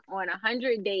embark on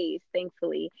 100 days,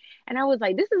 thankfully. And I was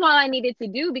like, this is all I needed to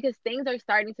do, because things are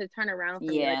starting to turn around for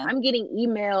me. Like, Yeah. I'm getting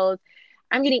emails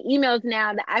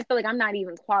now that I feel like I'm not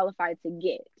even qualified to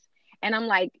get. And I'm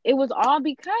like, it was all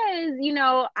because,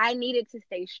 I needed to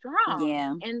stay strong.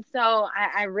 Yeah. And so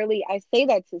I say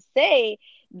that to say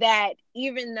that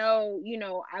even though,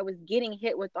 I was getting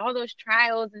hit with all those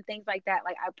trials and things like that,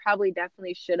 like, I probably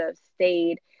definitely should have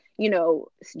stayed,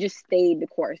 just stayed the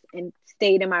course and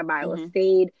stayed in my Bible, Hmm.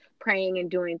 stayed praying and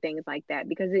doing things like that,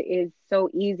 because it is so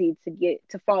easy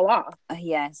to fall off.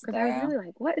 Yes, Because I was girl. really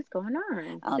like, what is going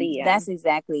on? So yeah. That's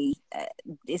exactly.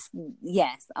 It's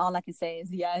yes. All I can say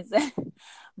is yes, because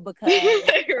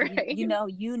Right.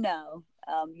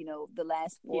 the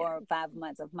last Yeah. 4 or 5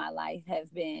 months of my life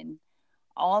have been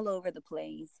all over the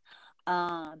place.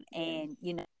 Yes. And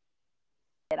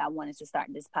that I wanted to start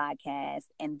this podcast,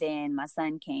 and then my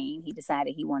son came. He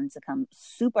decided he wanted to come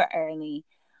super early.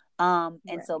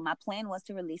 And so Right. my plan was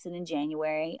to release it in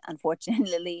January.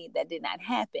 Unfortunately, that did not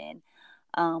happen,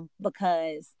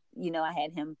 because I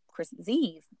had him Christmas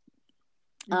Eve.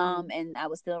 Mm-hmm. And I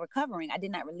was still recovering. I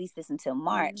did not release this until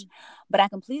March, Mm-hmm. but I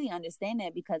completely understand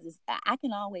that, because I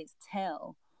can always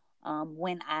tell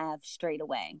when I've strayed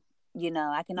away.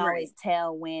 I can always Right.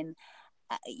 tell when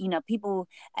people.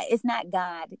 It's not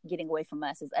God getting away from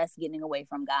us; it's us getting away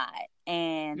from God.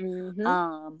 And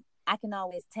Mm-hmm. I can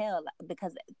always tell,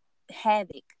 because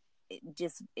havoc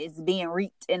just is being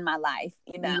reaped in my life,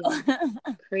 Yeah.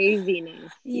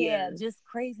 Craziness. Yeah, Yes. just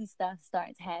crazy stuff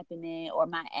starts happening, or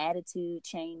my attitude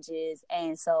changes.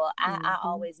 And so I Mm-hmm.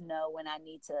 always know when I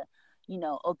need to,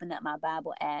 open up my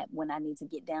Bible app, when I need to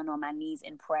get down on my knees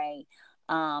and pray.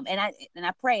 And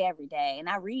I pray every day, and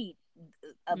I read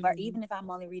Mm-hmm. even if I'm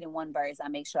only reading one verse, I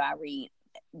make sure I read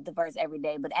the verse every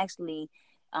day. But actually,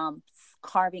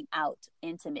 carving out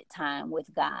intimate time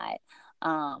with God,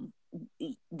 um,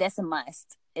 that's a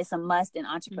must. It's a must in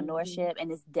Mm-hmm. entrepreneurship, and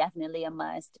it's definitely a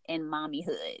must in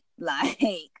mommyhood.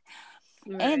 Like,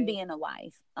 and Right. being a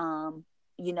wife,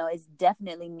 it's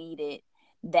definitely needed,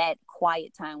 that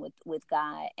quiet time with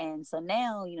God. And so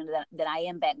now, that I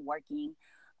am back working,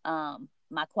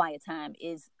 my quiet time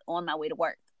is on my way to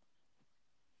work.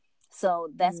 So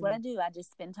that's what I Mm. do. I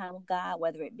just spend time with God,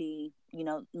 whether it be,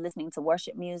 listening to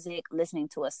worship music, listening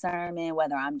to a sermon,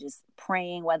 whether I'm just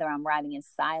praying, whether I'm writing in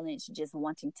silence, just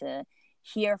wanting to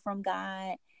hear from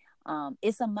God.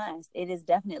 It's a must. It is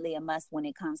definitely a must when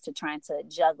it comes to trying to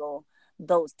juggle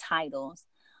those titles.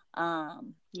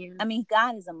 Um, Yeah. I mean,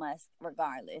 God is a must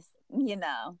regardless, you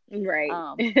know. Right.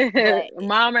 But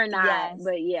Mom or not, yes,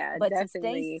 but yeah, but to stay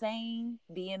definitely. sane,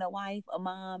 being a wife, a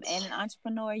mom, and an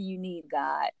entrepreneur, you need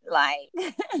God. Like,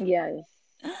 Yes.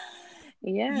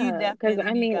 you Yeah, because definitely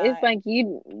I need mean, it's God. like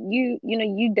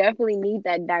you definitely need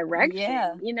that Yeah. direction,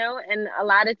 and a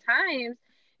lot of times,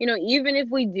 even if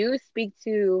we do speak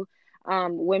to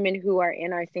women who are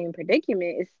in our same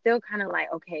predicament, it's still kind of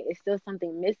like, okay, it's still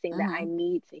something missing that I Mhm.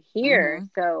 need to hear. Mhm.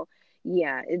 So,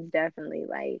 yeah, it's definitely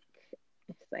like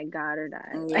it's like God or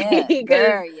die, like Yeah, because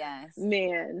girl. Yes.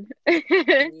 man,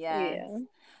 Yes. yeah.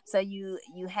 So you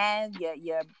have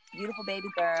your beautiful baby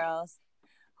girls,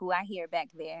 who I hear back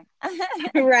there.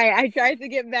 Right. I tried to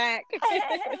get back.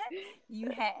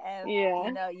 You have,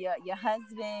 Yeah. your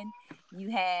husband.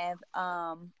 You have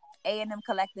A&M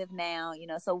Collective now.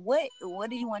 So what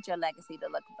do you want your legacy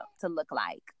to look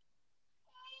like?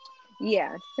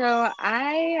 Yeah, so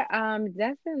I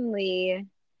definitely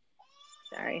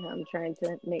sorry, I'm trying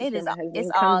to make It sure is my it's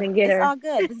husband comes all and get it's her. all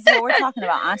good. This is what we're talking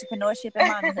about: entrepreneurship and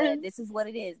mommyhood. This is what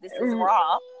it is. This is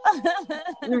raw.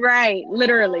 Right,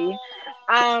 literally.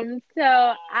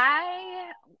 So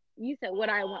you said what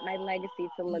I want my legacy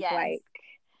to look Yes. like.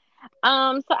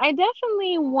 So I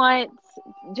definitely want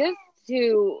just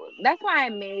that's why I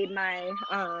made my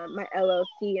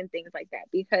LLC and things like that,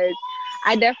 because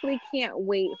I definitely can't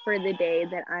wait for the day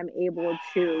that I'm able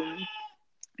to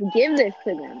give this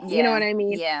to them. You know Yeah. what I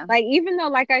mean? Yeah. Like, even though,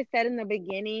 like I said in the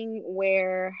beginning,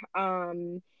 where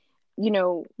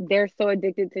they're so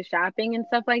addicted to shopping and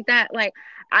stuff like that, like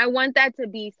I want that to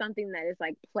be something that is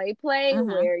like play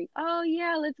Mhm. where, oh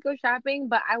yeah, let's go shopping,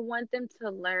 but I want them to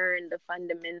learn the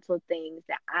fundamental things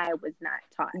that I was not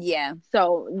taught. Yeah.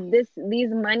 So these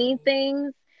money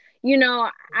things,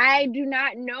 I do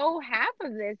not know half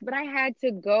of this, but I had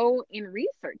to go and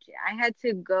research it. I had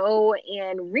to go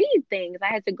and read things. I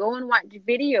had to go and watch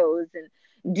videos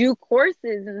and do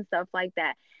courses and stuff like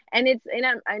that. And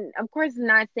of course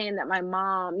not saying that my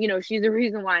mom, she's the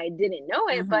reason why I didn't know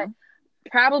it, but Mhm.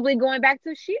 probably going back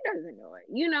to she doesn't know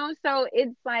it. So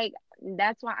it's like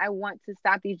that's why I want to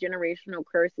stop these generational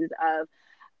curses of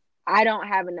I don't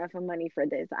have enough of money for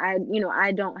this. I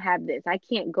don't have this. I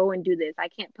can't go and do this. I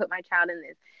can't put my child in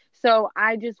this. So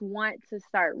I just want to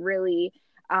start really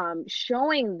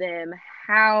showing them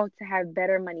how to have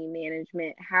better money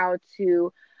management, how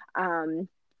to um,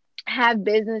 have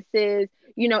businesses.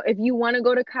 If you want to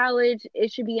go to college,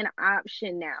 it should be an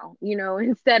option now,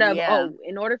 instead of, Yeah. oh,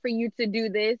 in order for you to do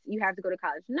this, you have to go to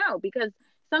college. No, because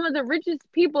some of the richest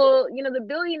people, the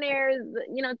billionaires,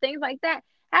 things like that,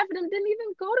 half of them didn't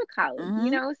even go to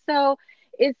Mhm. college. So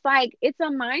it's like it's a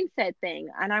mindset thing,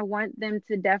 and I want them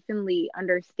to definitely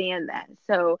understand that.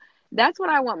 So that's what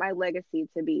I want my legacy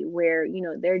to be, where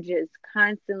they're just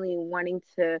constantly wanting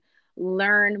to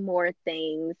learn more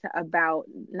things about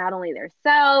not only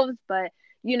themselves, but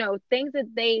things that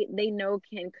they know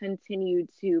can continue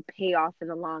to pay off in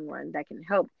the long run, that can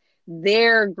help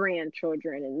their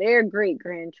grandchildren and their great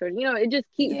grandchildren. It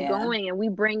just keeps Yeah. going, and we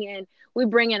bring in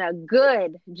a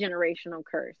good generational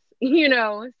curse.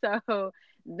 So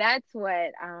that's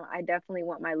what I definitely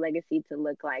want my legacy to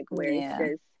look like, where it's Yeah.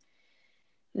 just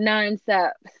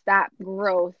non-stop stop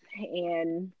growth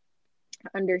and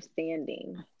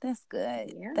understanding. That's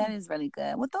good. Yeah. That is really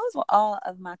good. Well, those were all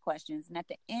of my questions. And at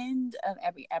the end of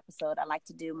every episode, I like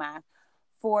to do my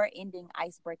 4 ending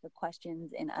icebreaker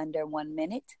questions in under 1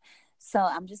 minute. So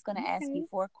I'm just going to ask you Okay.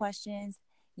 4 questions.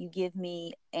 You give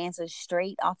me answers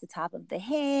straight off the top of the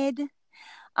head,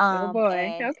 Oh boy.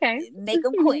 and Okay. make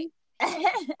them quick.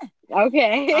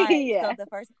 Okay. All right. Yeah. So the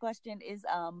first question is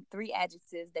 3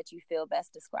 adjectives that you feel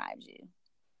best describes you.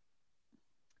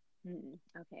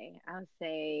 Okay. I'll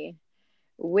say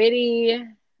witty,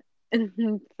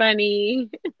 funny,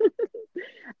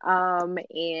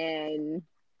 and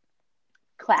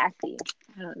classy.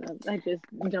 I don't know. That just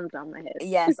jumped on my head.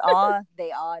 Yes,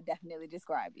 they all definitely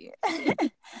describe you.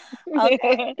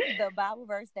 Okay. The Bible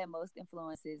verse that most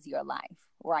influences your life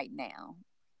right now.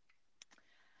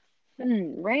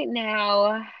 Right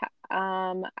now,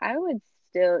 I would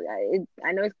still.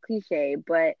 I know it's cliche,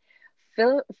 but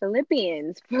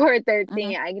Philippians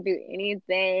 4:13. I can do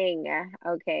anything.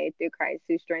 Okay, through Christ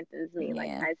who strengthens me. Like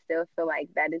Yeah. I still feel like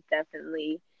that is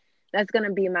definitely that's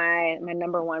gonna be my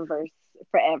number one verse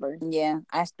forever. Yeah,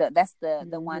 that's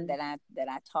the one that I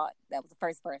taught. That was the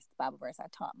first Bible verse I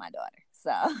taught my daughter.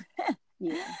 So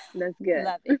Yeah, that's good.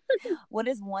 love it. What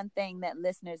is one thing that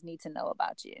listeners need to know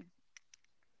about you?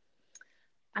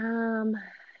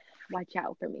 Watch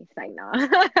out for me, say no.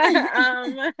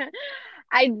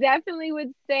 I definitely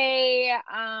would say,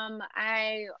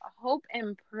 I hope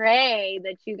and pray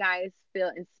that you guys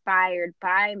feel inspired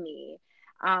by me.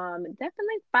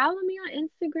 Definitely follow me on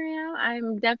Instagram.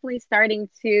 I'm definitely starting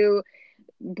to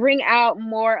bring out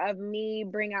more of me,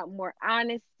 bring out more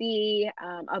honesty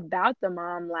about the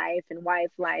mom life and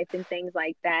wife life and things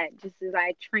like that. Just as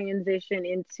I transition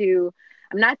into,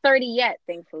 I'm not 30 yet,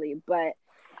 thankfully, but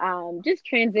just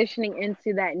transitioning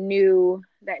into that new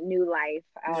life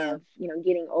Yeah. of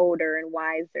getting older and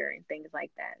wiser and things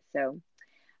like that. So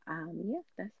yeah,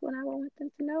 that's what I want them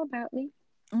to know about me.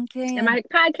 Okay. And my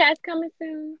podcast coming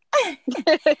soon.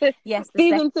 Yes,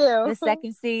 Season 2. The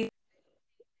second season.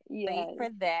 Yeah. Wait for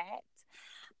that.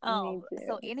 Me too.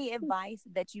 So any advice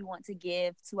that you want to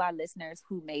give to our listeners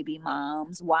who may be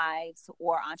moms, wives,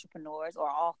 or entrepreneurs, or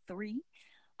all three,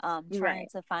 trying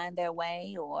to find their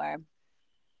way? Or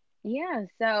yeah,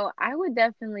 so I would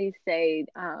definitely say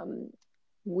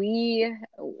we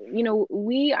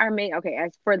are made, okay,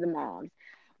 as for the moms,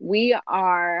 we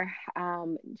are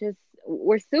just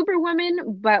we're super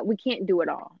women, but we can't do it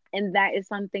all. And that is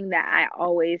something that I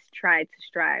always try to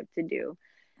strive to do.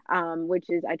 Which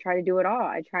is I try to do it all.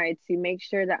 I try to make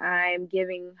sure that I'm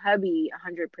giving hubby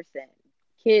 100%,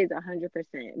 kids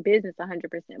 100%, business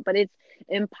 100%, but it's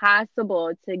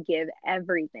impossible to give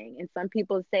everything. And some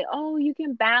people say, oh, you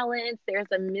can balance.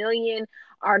 There's a million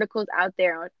articles out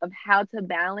there of how to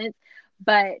balance,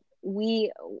 but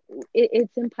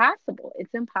it's impossible.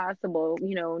 It's impossible.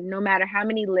 No matter how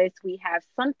many lists we have,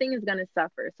 something is going to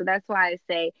suffer. So that's why I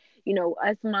say,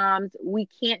 us moms, we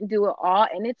can't do it all,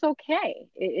 and it's okay.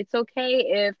 It's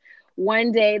okay if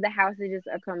one day the house is just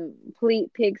a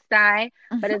complete pigsty,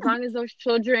 but as long as those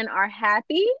children are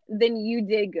happy, then you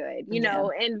did good,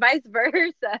 and vice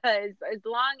versa. As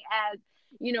long as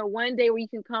one day where you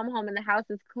can come home and the house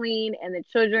is clean and the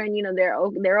children,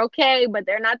 they're okay, but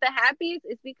they're not the happiest,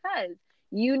 it's because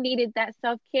you needed that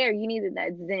self-care, you needed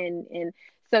that zen. And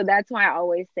so that's why I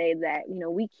always say that,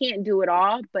 we can't do it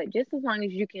all, but just as long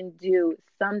as you can do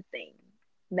something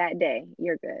that day,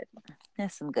 you're good.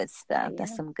 That's some good stuff. Yeah.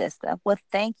 That's some good stuff. Well,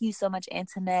 thank you so much,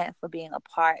 Antoinette, for being a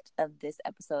part of this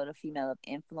episode of Female of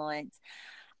Influence.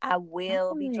 I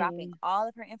will be dropping all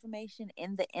of her information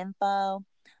in the info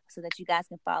so that you guys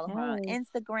can follow her on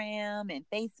Instagram and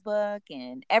Facebook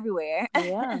and everywhere.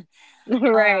 Yeah.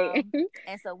 Right.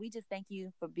 And so we just thank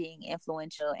you for being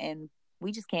influential, and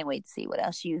we just can't wait to see what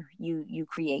else you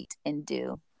create and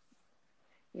do.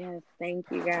 Yes, thank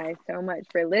you guys so much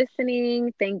for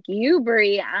listening. Thank you,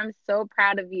 Bree. I'm so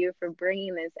proud of you for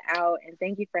bringing this out, and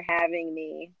thank you for having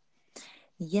me.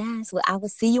 Yes, well, I will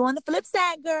see you on the flip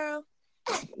side, girl.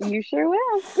 You sure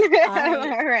will.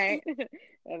 All right.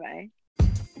 Bye-bye.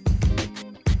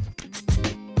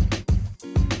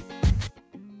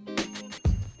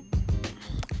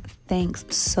 Thanks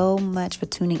so much for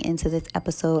tuning into this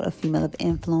episode of Female of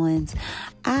Influence.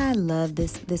 I love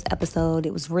this episode.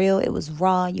 It was real. It was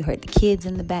raw. You heard the kids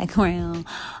in the background.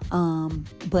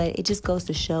 But it just goes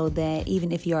to show that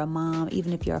even if you're a mom,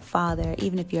 even if you're a father,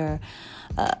 even if you're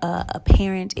a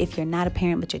parent, if you're not a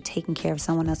parent but you're taking care of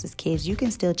someone else's kids, you can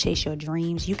still chase your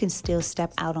dreams. You can still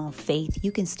step out on faith.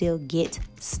 You can still get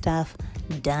stuff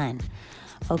done.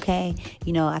 Okay,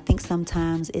 I think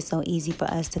sometimes it's so easy for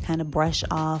us to kind of brush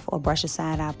off or brush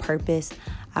aside our purpose,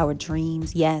 our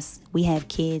dreams. Yes, we have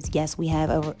kids. Yes, we have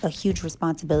a huge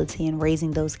responsibility in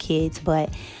raising those kids,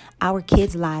 but our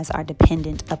kids' lives are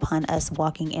dependent upon us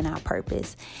walking in our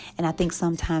purpose. And I think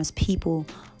sometimes people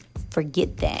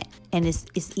forget that, and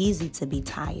it's easy to be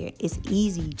tired. It's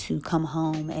easy to come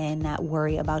home and not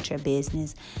worry about your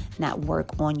business, not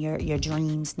work on your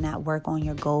dreams, not work on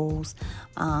your goals.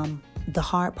 The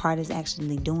hard part is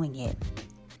actually doing it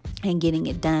and getting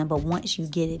it done. But once you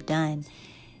get it done,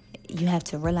 you have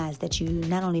to realize that you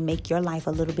not only make your life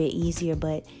a little bit easier,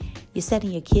 but you're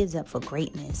setting your kids up for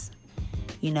greatness.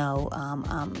 You're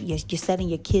setting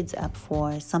your kids up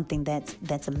for something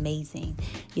that's amazing.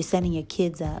 You're setting your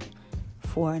kids up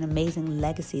for an amazing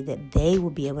legacy that they will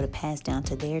be able to pass down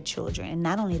to their children. And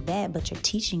not only that, but you're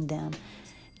teaching them,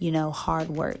 hard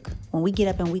work. When we get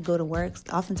up and we go to work,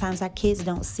 oftentimes our kids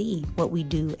don't see what we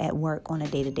do at work on a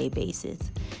day-to-day basis.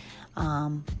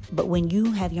 But when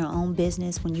you have your own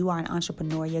business, when you are an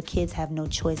entrepreneur, your kids have no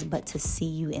choice but to see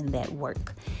you in that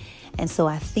work. And so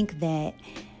I think that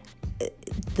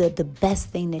the best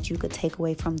thing that you could take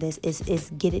away from this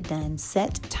is get it done.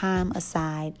 Set time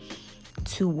aside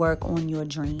to work on your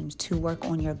dreams, to work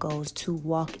on your goals, to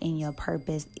walk in your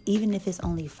purpose. Even if it's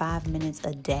only 5 minutes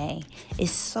a day,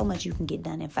 it's so much you can get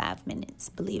done in 5 minutes,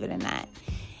 believe it or not.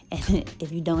 And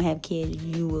if you don't have kids,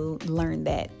 you will learn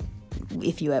that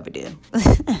if you ever do.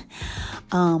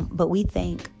 But we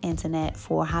thank Antoinette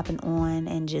for hopping on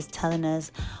and just telling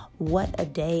us what a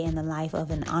day in the life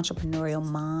of an entrepreneurial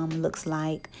mom looks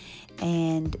like.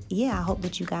 And yeah, I hope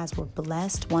that you guys were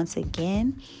blessed once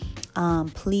again.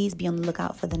 Please be on the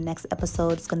lookout for the next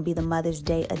episode. It's going to be the Mother's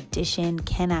Day edition.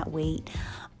 Cannot wait.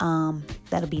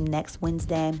 That'll be next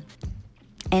Wednesday.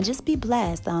 And just be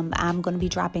blessed. I'm going to be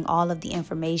dropping all of the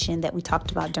information that we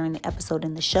talked about during the episode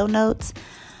in the show notes.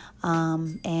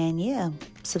 And yeah,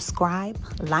 subscribe,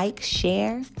 like,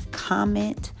 share,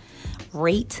 comment,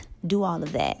 rate, do all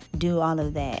of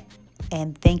that.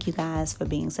 And thank you guys for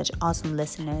being such awesome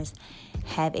listeners.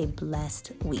 Have a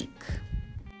blessed week.